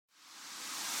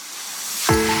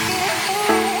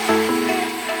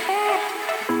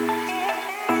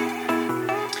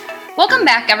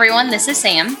back, everyone. This is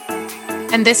Sam.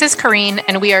 And this is Corrine,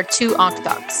 and we are two Onc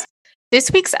Dogs. This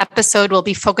week's episode will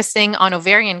be focusing on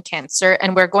ovarian cancer,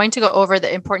 and we're going to go over the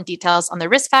important details on the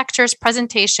risk factors,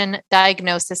 presentation,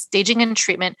 diagnosis, staging, and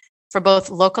treatment for both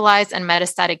localized and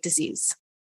metastatic disease.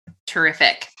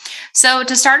 Terrific. So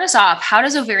to start us off, how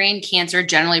does ovarian cancer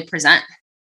generally present?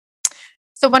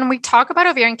 So when we talk about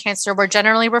ovarian cancer, we're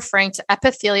generally referring to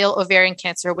epithelial ovarian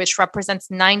cancer, which represents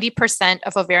 90%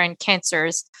 of ovarian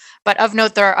cancers. But of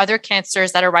note, there are other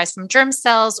cancers that arise from germ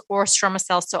cells or stroma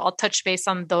cells. So I'll touch base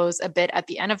on those a bit at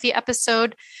the end of the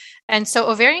episode. And so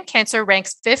ovarian cancer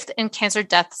ranks fifth in cancer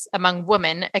deaths among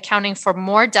women, accounting for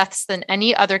more deaths than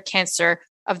any other cancer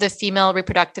of the female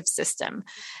reproductive system.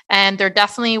 And there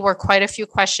definitely were quite a few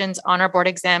questions on our board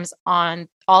exams on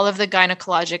all of the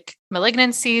gynecologic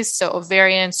malignancies, so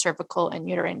ovarian, cervical, and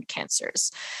uterine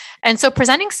cancers. And so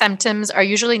presenting symptoms are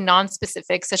usually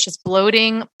non-specific, such as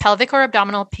bloating, pelvic or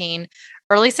abdominal pain,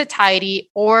 early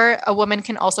satiety, or a woman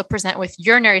can also present with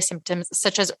urinary symptoms,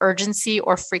 such as urgency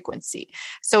or frequency.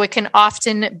 So it can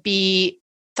often be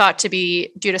thought to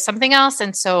be due to something else.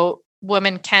 And so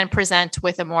women can present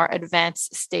with a more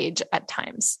advanced stage at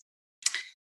times.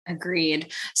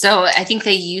 Agreed. So I think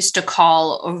they used to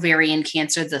call ovarian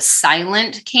cancer the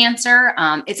silent cancer.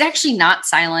 It's actually not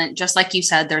silent. Just like you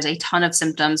said, there's a ton of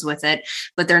symptoms with it,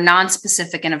 but they're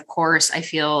non-specific. And of course, I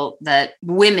feel that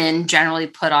women generally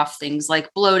put off things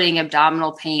like bloating,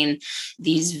 abdominal pain,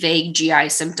 these vague GI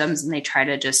symptoms, and they try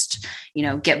to just,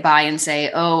 get by and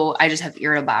say, oh, I just have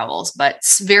irritable bowels. But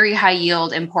it's very high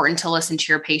yield, important to listen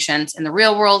to your patients in the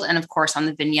real world. And of course, on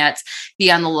the vignettes, be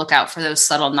on the lookout for those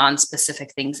subtle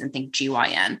non-specific things and think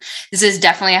GYN. This is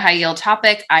definitely a high yield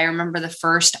topic. I remember the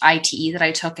first ITE that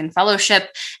I took in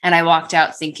fellowship, and I walked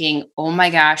out thinking, oh my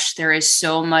gosh, there is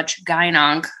so much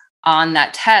gyn-onc on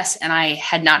that test. And I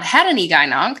had not had any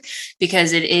gyn-onc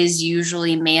because it is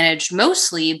usually managed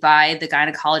mostly by the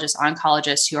gynecologists,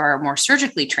 oncologists who are more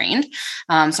surgically trained.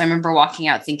 So I remember walking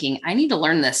out thinking, I need to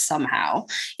learn this somehow,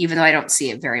 even though I don't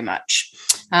see it very much.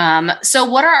 So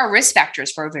what are our risk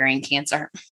factors for ovarian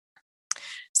cancer?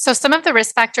 So some of the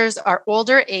risk factors are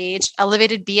older age,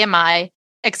 elevated BMI,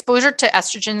 exposure to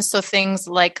estrogens, so things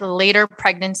like later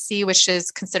pregnancy, which is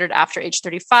considered after age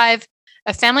 35,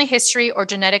 a family history or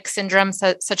genetic syndromes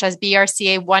such as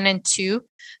BRCA1 and 2.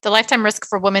 The lifetime risk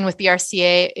for women with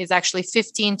BRCA is actually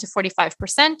 15 to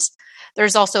 45%.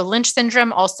 There's also Lynch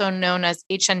syndrome, also known as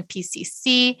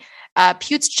HNPCC,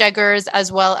 Peutz-Jeghers,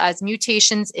 as well as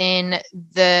mutations in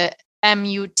the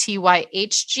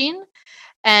MUTYH gene.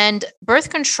 And birth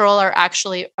control are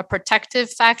actually a protective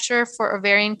factor for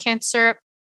ovarian cancer.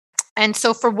 And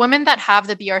so for women that have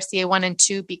the BRCA1 and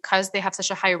 2, because they have such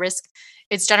a high risk,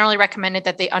 it's generally recommended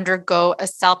that they undergo a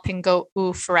salpingo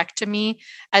oophorectomy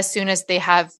as soon as they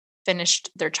have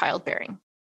finished their childbearing.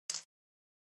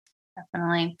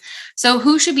 Definitely. So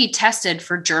who should be tested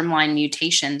for germline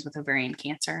mutations with ovarian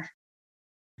cancer?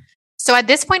 So at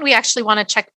this point, we actually want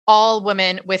to check all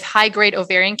women with high-grade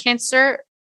ovarian cancer.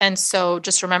 And so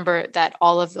just remember that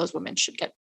all of those women should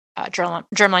get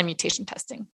germline mutation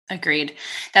testing. Agreed.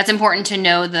 That's important to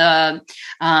know the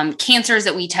cancers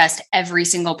that we test every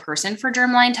single person for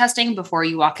germline testing before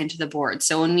you walk into the board.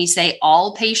 So when we say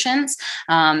all patients,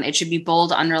 it should be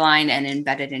bold, underlined, and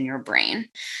embedded in your brain.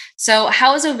 So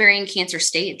how is ovarian cancer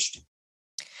staged?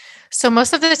 So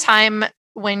most of the time,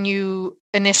 when you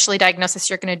initially diagnose this,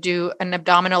 you're going to do an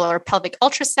abdominal or pelvic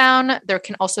ultrasound. There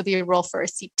can also be a role for a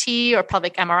CT or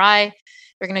pelvic MRI.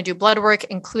 You're going to do blood work,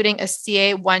 including a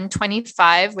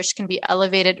CA-125, which can be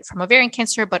elevated from ovarian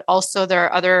cancer, but also there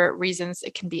are other reasons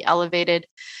it can be elevated.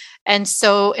 And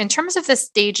so in terms of the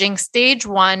staging, stage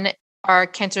 1 are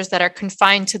cancers that are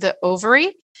confined to the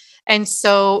ovary. And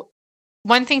so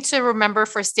one thing to remember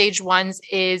for stage 1s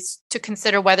is to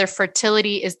consider whether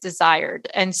fertility is desired.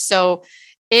 And so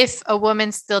if a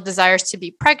woman still desires to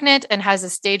be pregnant and has a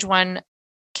stage 1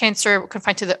 cancer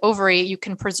confined to the ovary, you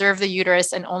can preserve the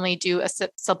uterus and only do a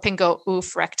salpingo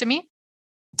oophorectomy.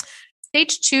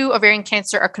 Stage 2 ovarian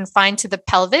cancer are confined to the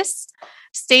pelvis.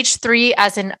 Stage 3,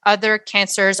 as in other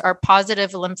cancers, are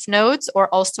positive lymph nodes, or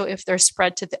also if they're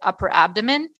spread to the upper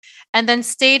abdomen. And then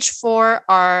stage 4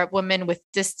 are women with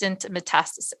distant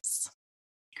metastasis.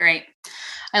 Great.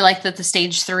 I like that the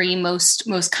stage 3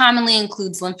 most commonly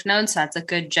includes lymph nodes. So that's a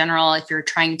good general if you're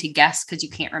trying to guess because you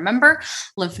can't remember.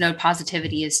 Lymph node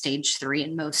positivity is stage 3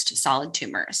 in most solid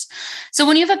tumors. So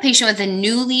when you have a patient with a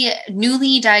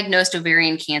newly diagnosed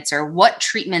ovarian cancer, what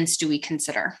treatments do we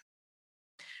consider?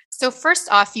 So first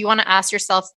off, you want to ask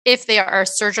yourself if they are a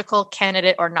surgical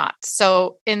candidate or not.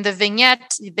 So in the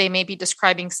vignette, they may be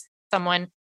describing someone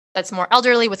that's more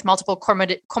elderly with multiple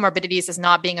comorbidities as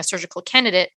not being a surgical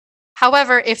candidate.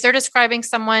 However, if they're describing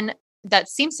someone that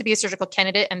seems to be a surgical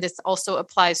candidate, and this also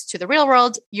applies to the real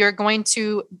world, you're going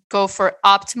to go for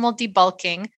optimal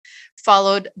debulking,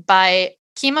 followed by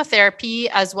chemotherapy,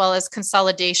 as well as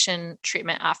consolidation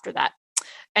treatment after that.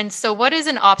 And so what is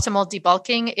an optimal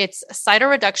debulking? It's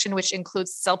cytoreduction, which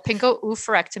includes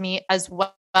salpingo-oophorectomy as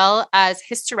well as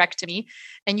hysterectomy.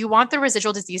 And you want the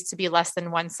residual disease to be less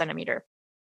than 1 centimeter.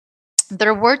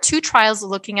 There were 2 trials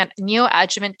looking at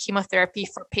neoadjuvant chemotherapy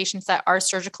for patients that are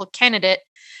surgical candidate,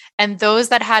 and those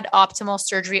that had optimal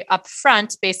surgery up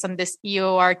front based on this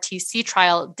EORTC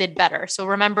trial did better. So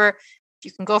remember, if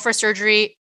you can go for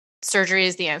surgery, surgery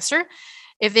is the answer.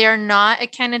 If they are not a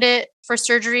candidate for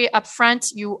surgery up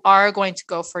front, you are going to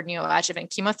go for neoadjuvant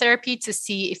chemotherapy to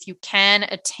see if you can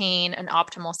attain an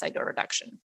optimal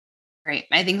cytoreduction. Great.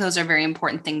 I think those are very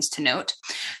important things to note.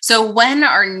 So when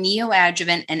are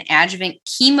neoadjuvant and adjuvant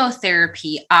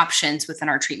chemotherapy options within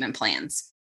our treatment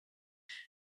plans?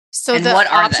 So and what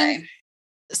are they?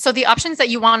 So the options that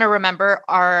you want to remember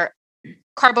are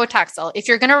carbotaxol. If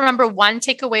you're going to remember one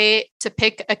takeaway to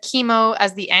pick a chemo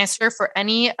as the answer for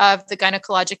any of the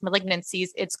gynecologic malignancies,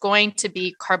 it's going to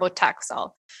be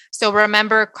carbotaxol. So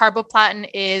remember, carboplatin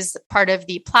is part of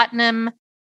the platinum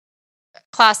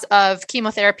class of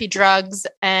chemotherapy drugs,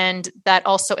 and that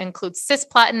also includes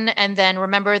cisplatin. And then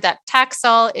remember that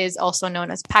Taxol is also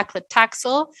known as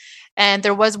paclitaxel. And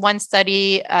there was one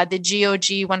study, the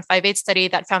GOG 158 study,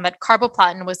 that found that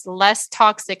carboplatin was less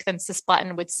toxic than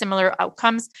cisplatin with similar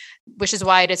outcomes, which is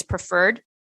why it is preferred.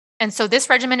 And so this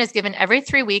regimen is given every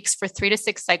 3 weeks for 3 to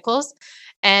 6 cycles.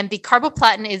 And the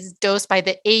carboplatin is dosed by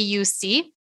the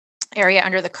AUC, area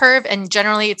under the curve, and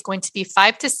generally it's going to be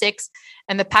 5 to 6,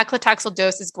 and the paclitaxel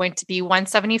dose is going to be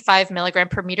 175 milligram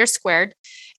per meter squared.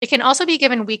 It can also be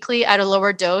given weekly at a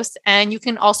lower dose, and you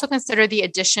can also consider the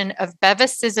addition of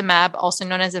bevacizumab, also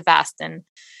known as Avastin.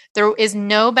 There is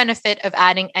no benefit of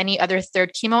adding any other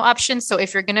third chemo option, so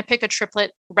if you're going to pick a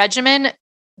triplet regimen,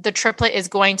 the triplet is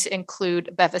going to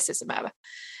include bevacizumab.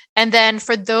 And then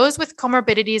for those with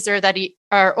comorbidities or that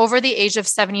are over the age of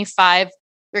 75,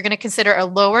 you're going to consider a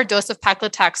lower dose of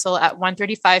paclitaxel at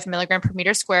 135 milligram per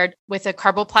meter squared with a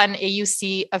carboplatin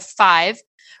AUC of 5.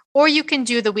 Or you can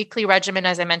do the weekly regimen,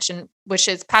 as I mentioned, which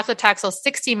is paclitaxel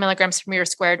 60 milligrams per meter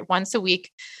squared once a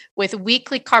week with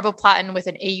weekly carboplatin with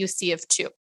an AUC of 2.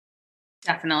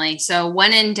 Definitely. So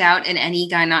when in doubt in any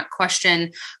gynec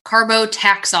question,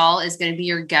 carbotaxol is going to be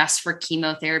your guess for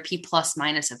chemotherapy plus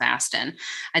minus Avastin.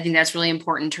 I think that's really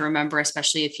important to remember,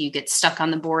 especially if you get stuck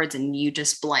on the boards and you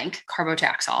just blank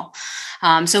carbotaxol.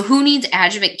 So who needs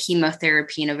adjuvant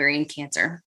chemotherapy in ovarian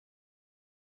cancer?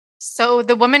 So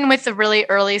the women with the really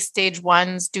early stage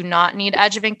 1s do not need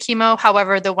adjuvant chemo.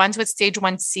 However, the ones with stage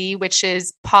 1C, which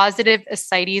is positive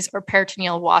ascites or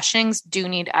peritoneal washings, do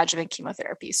need adjuvant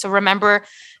chemotherapy. So remember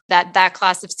that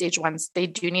class of stage 1s, they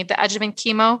do need the adjuvant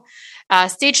chemo.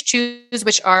 Stage 2s,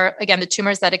 which are, again, the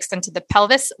tumors that extend to the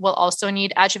pelvis, will also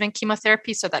need adjuvant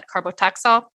chemotherapy, so that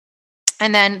carbotaxol.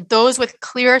 And then those with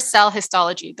clear cell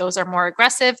histology, those are more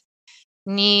aggressive,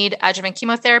 need adjuvant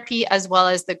chemotherapy, as well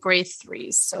as the grade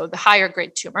 3s, so the higher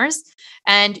grade tumors.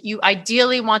 And you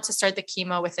ideally want to start the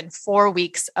chemo within 4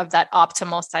 weeks of that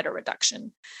optimal cytoreduction.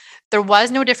 There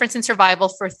was no difference in survival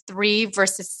for 3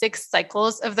 versus 6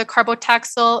 cycles of the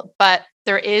carbotaxol, but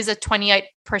there is a 28%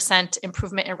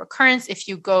 improvement in recurrence if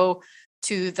you go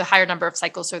to the higher number of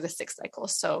cycles or the 6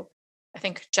 cycles. So I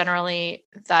think generally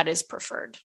that is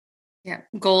preferred. Yeah,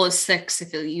 goal is 6.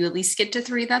 If you at least get to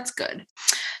 3, that's good.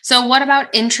 So what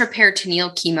about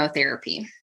intraperitoneal chemotherapy?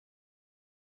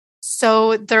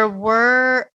 So there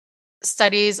were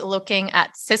studies looking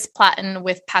at cisplatin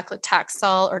with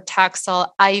paclitaxel or Taxol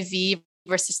IV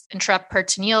versus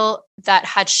intraperitoneal that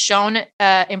had shown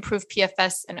improved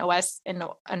PFS and OS in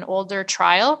an older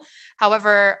trial.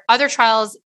 However, other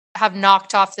trials have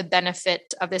knocked off the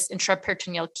benefit of this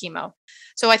intraperitoneal chemo.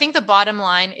 So I think the bottom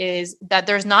line is that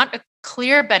there's not a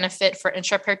clear benefit for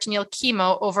intraperitoneal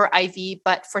chemo over IV,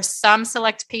 but for some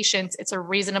select patients, it's a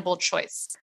reasonable choice.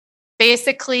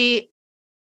 Basically,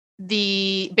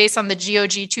 based on the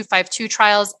GOG 252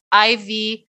 trials,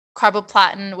 IV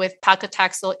carboplatin with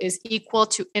paclitaxel is equal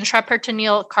to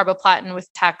intraperitoneal carboplatin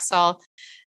with Taxol,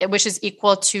 which is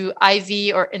equal to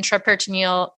IV or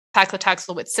intraperitoneal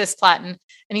paclitaxel with cisplatin.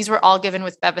 And these were all given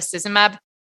with bevacizumab.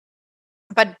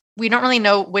 But we don't really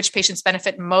know which patients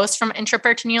benefit most from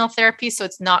intraperitoneal therapy, so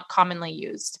it's not commonly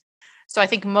used. So I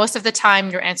think most of the time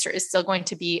your answer is still going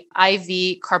to be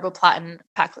IV carboplatin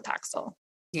paclitaxel.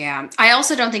 Yeah. I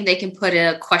also don't think they can put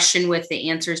a question with the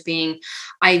answers being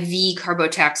IV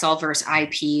carbotaxol versus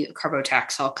IP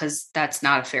carbotaxol, because that's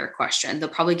not a fair question. They'll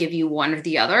probably give you one or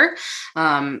the other.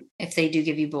 If they do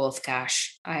give you both,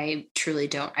 gosh, I truly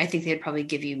don't. I think they'd probably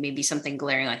give you maybe something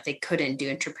glaring, like they couldn't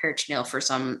do intraperitoneal for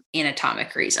some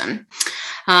anatomic reason.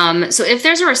 So if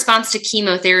there's a response to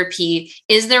chemotherapy,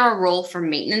 is there a role for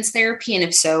maintenance therapy? And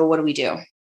if so, what do we do?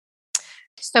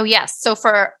 So yes, so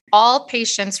for all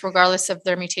patients, regardless of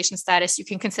their mutation status, you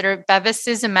can consider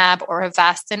bevacizumab or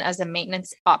Avastin as a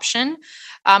maintenance option.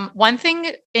 One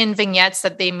thing in vignettes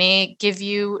that they may give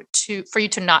you for you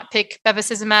to not pick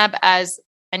bevacizumab as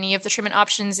any of the treatment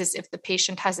options is if the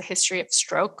patient has a history of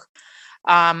stroke.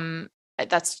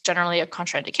 That's generally a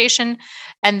contraindication.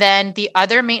 And then the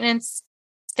other maintenance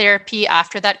therapy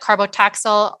after that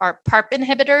carbotaxol are PARP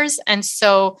inhibitors. And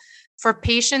so for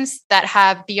patients that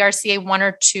have BRCA1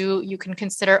 or 2, you can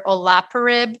consider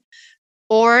olaparib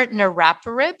or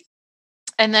niraparib.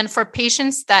 And then for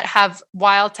patients that have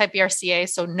wild type BRCA,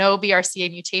 so no BRCA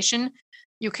mutation,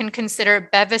 you can consider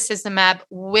bevacizumab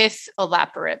with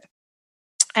olaparib.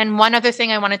 And one other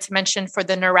thing I wanted to mention for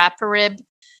the niraparib,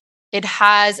 it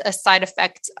has a side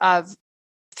effect of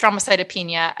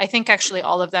thrombocytopenia. I think actually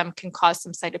all of them can cause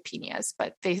some cytopenias,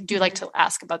 but they do like to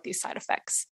ask about these side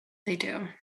effects. They do.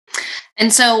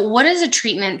 And so what is a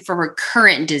treatment for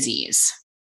recurrent disease?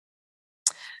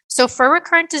 So for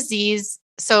recurrent disease,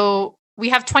 so we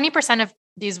have 20% of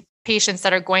these patients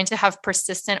that are going to have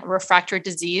persistent refractory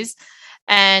disease,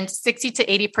 and 60 to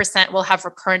 80% will have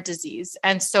recurrent disease.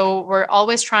 And so we're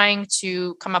always trying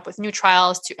to come up with new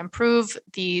trials to improve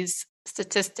these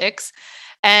statistics.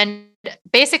 And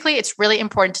basically, it's really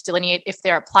important to delineate if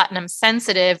they are platinum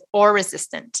sensitive or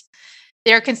resistant.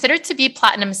 They are considered to be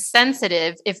platinum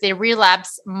sensitive if they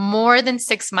relapse more than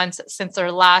 6 months since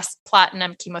their last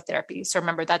platinum chemotherapy. So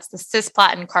remember, that's the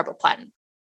cisplatin, carboplatin.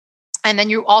 And then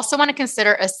you also want to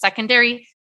consider a secondary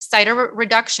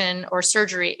cytoreduction or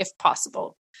surgery if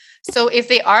possible. So if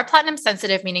they are platinum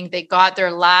sensitive, meaning they got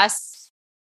their last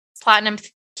platinum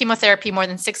chemotherapy more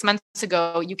than 6 months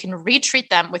ago, you can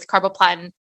retreat them with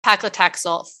carboplatin,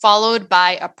 paclitaxel, followed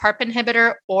by a PARP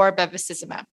inhibitor or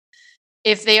bevacizumab.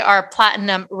 If they are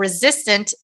platinum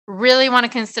resistant, really want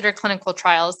to consider clinical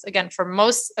trials. Again, for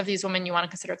most of these women, you want to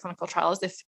consider clinical trials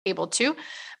if able to,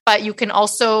 but you can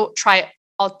also try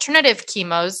alternative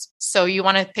chemos. So you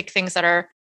want to pick things that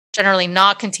are generally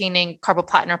not containing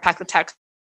carboplatin or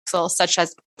paclitaxel, such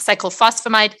as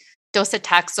cyclophosphamide,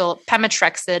 docetaxel,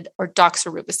 pemetrexed, or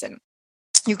doxorubicin.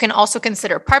 You can also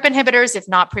consider PARP inhibitors if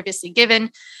not previously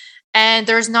given. And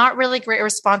there's not really great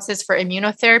responses for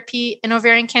immunotherapy in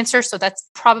ovarian cancer. So that's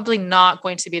probably not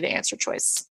going to be the answer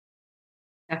choice.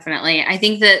 Definitely. I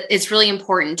think that it's really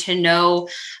important to know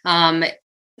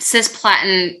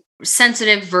cisplatin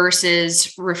sensitive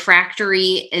versus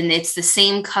refractory, and it's the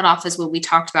same cutoff as what we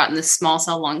talked about in the small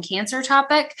cell lung cancer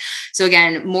topic. So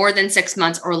again, more than 6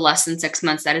 months or less than 6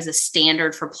 months, that is a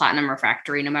standard for platinum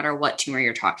refractory, no matter what tumor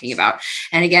you're talking about.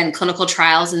 And again, clinical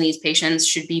trials in these patients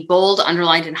should be bold,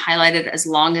 underlined, and highlighted as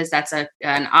long as that's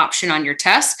an option on your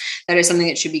test. That is something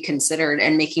that should be considered,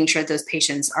 and making sure those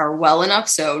patients are well enough.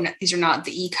 So these are not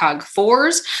the ECOG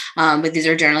 4s, but these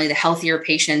are generally the healthier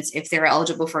patients. If they're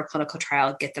eligible for a clinical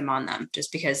trial, get them on them.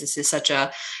 Just because this is such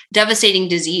a devastating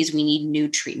disease, we need new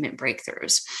treatment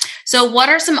breakthroughs. So what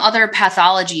are some other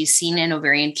pathologies seen in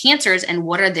ovarian cancers, and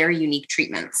what are their unique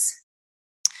treatments?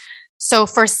 So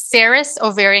for serous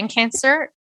ovarian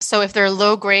cancer, so if they're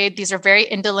low grade, these are very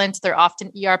indolent, they're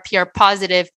often ER/PR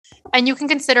positive, and you can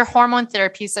consider hormone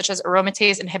therapies such as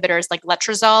aromatase inhibitors like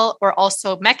letrozole, or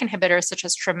also MEK inhibitors such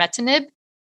as trametinib.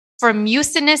 For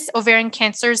mucinous ovarian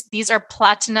cancers, these are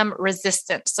platinum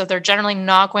resistant. So they're generally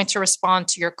not going to respond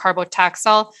to your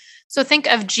carbotaxol. So think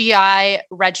of GI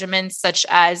regimens such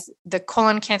as the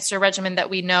colon cancer regimen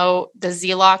that we know, the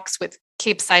Zelox with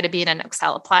capecitabine and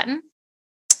oxaliplatin.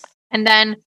 And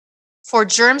then for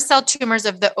germ cell tumors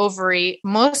of the ovary,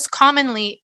 most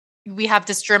commonly we have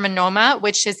this germinoma,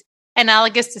 which is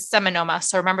analogous to seminoma.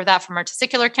 So remember that from our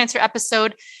testicular cancer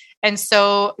episode. And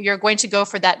so you're going to go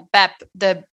for that BEP,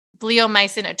 the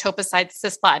bleomycin etoposide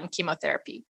cisplatin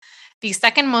chemotherapy. The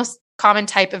second most common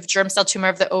type of germ cell tumor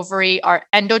of the ovary are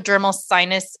endodermal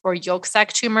sinus or yolk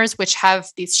sac tumors, which have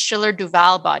these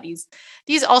Schiller-Duval bodies.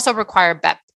 These also require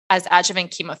BEP as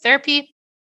adjuvant chemotherapy.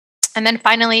 And then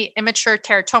finally, immature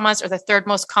teratomas are the third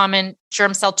most common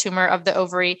germ cell tumor of the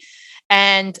ovary.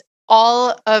 And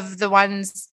all of the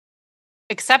ones,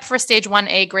 except for stage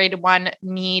 1A, grade 1,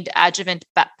 need adjuvant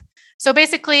BEP. So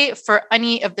basically, for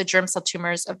any of the germ cell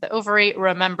tumors of the ovary,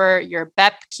 remember your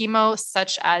BEP chemo,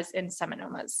 such as in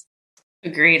seminomas.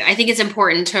 Agreed. I think it's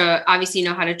important to obviously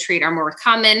know how to treat our more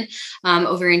common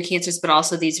ovarian cancers, but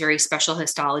also these very special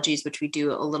histologies, which we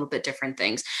do a little bit different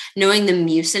things. Knowing the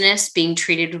mucinous being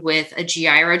treated with a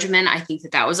GI regimen, I think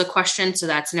that was a question. So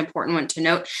that's an important one to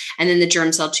note. And then the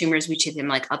germ cell tumors, we treat them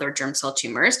like other germ cell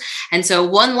tumors. And so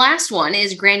one last one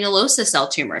is granulosa cell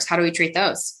tumors. How do we treat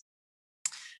those?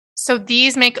 So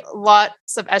these make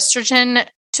lots of estrogen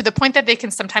to the point that they can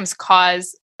sometimes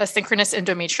cause a synchronous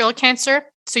endometrial cancer.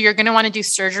 So you're going to want to do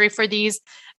surgery for these.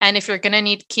 And if you're going to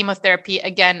need chemotherapy,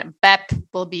 again, BEP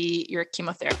will be your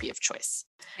chemotherapy of choice.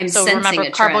 So remember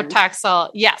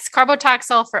carbotaxol. Yes,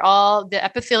 carbotaxol for all the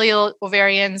epithelial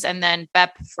ovarians, and then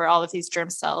BEP for all of these germ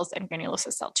cells and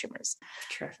granulosa cell tumors.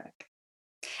 Terrific.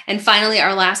 And finally,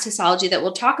 our last histology that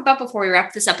we'll talk about before we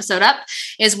wrap this episode up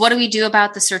is what do we do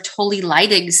about the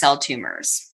Sertoli-Leydig cell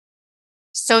tumors?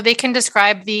 So they can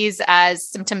describe these as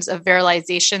symptoms of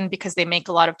virilization because they make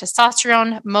a lot of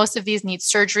testosterone. Most of these need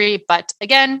surgery, but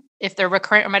again, if they're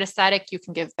recurrent or metastatic, you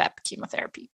can give BEP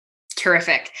chemotherapy.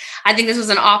 Terrific. I think this was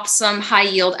an awesome high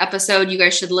yield episode. You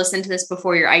guys should listen to this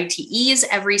before your ITEs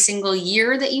every single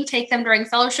year that you take them during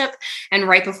fellowship and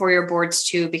right before your boards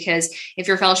too, because if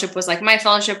your fellowship was like my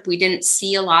fellowship, we didn't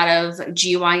see a lot of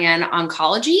GYN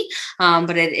oncology,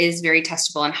 but it is very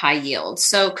testable and high yield.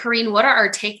 So Corrine, what are our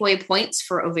takeaway points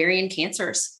for ovarian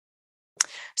cancers?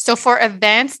 So for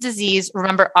advanced disease,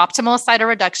 remember optimal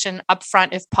cytoreduction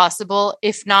upfront if possible.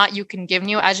 If not, you can give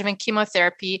neoadjuvant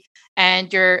chemotherapy,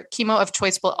 and your chemo of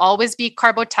choice will always be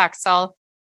carbotaxol.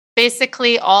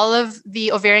 Basically, all of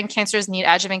the ovarian cancers need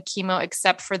adjuvant chemo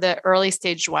except for the early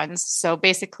stage ones. So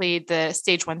basically the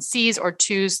stage 1Cs or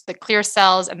 2s, the clear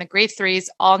cells, and the grade 3s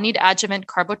all need adjuvant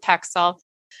carbotaxol.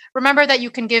 Remember that you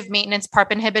can give maintenance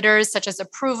PARP inhibitors such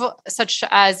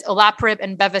as olaparib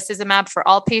and bevacizumab for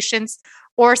all patients,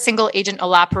 or single agent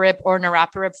olaparib or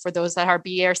niraparib for those that are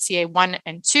BRCA1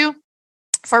 and 2.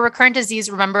 For recurrent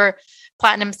disease, remember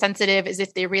platinum sensitive is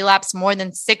if they relapse more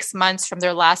than 6 months from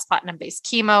their last platinum-based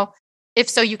chemo. If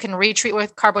so, you can retreat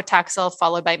with carbotaxol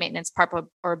followed by maintenance PARP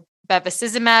or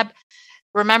bevacizumab.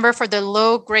 Remember for the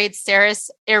low-grade serous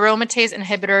aromatase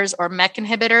inhibitors or MEK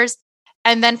inhibitors.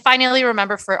 And then finally,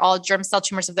 remember for all germ cell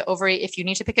tumors of the ovary, if you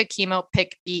need to pick a chemo,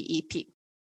 pick BEP.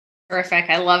 Terrific.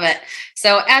 I love it.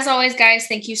 So as always, guys,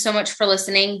 thank you so much for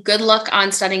listening. Good luck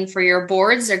on studying for your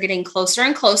boards. They're getting closer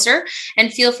and closer.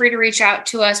 And feel free to reach out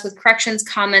to us with corrections,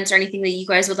 comments, or anything that you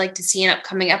guys would like to see in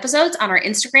upcoming episodes on our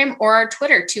Instagram or our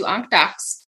Twitter,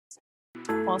 2OncDocs.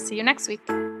 We'll see you next week.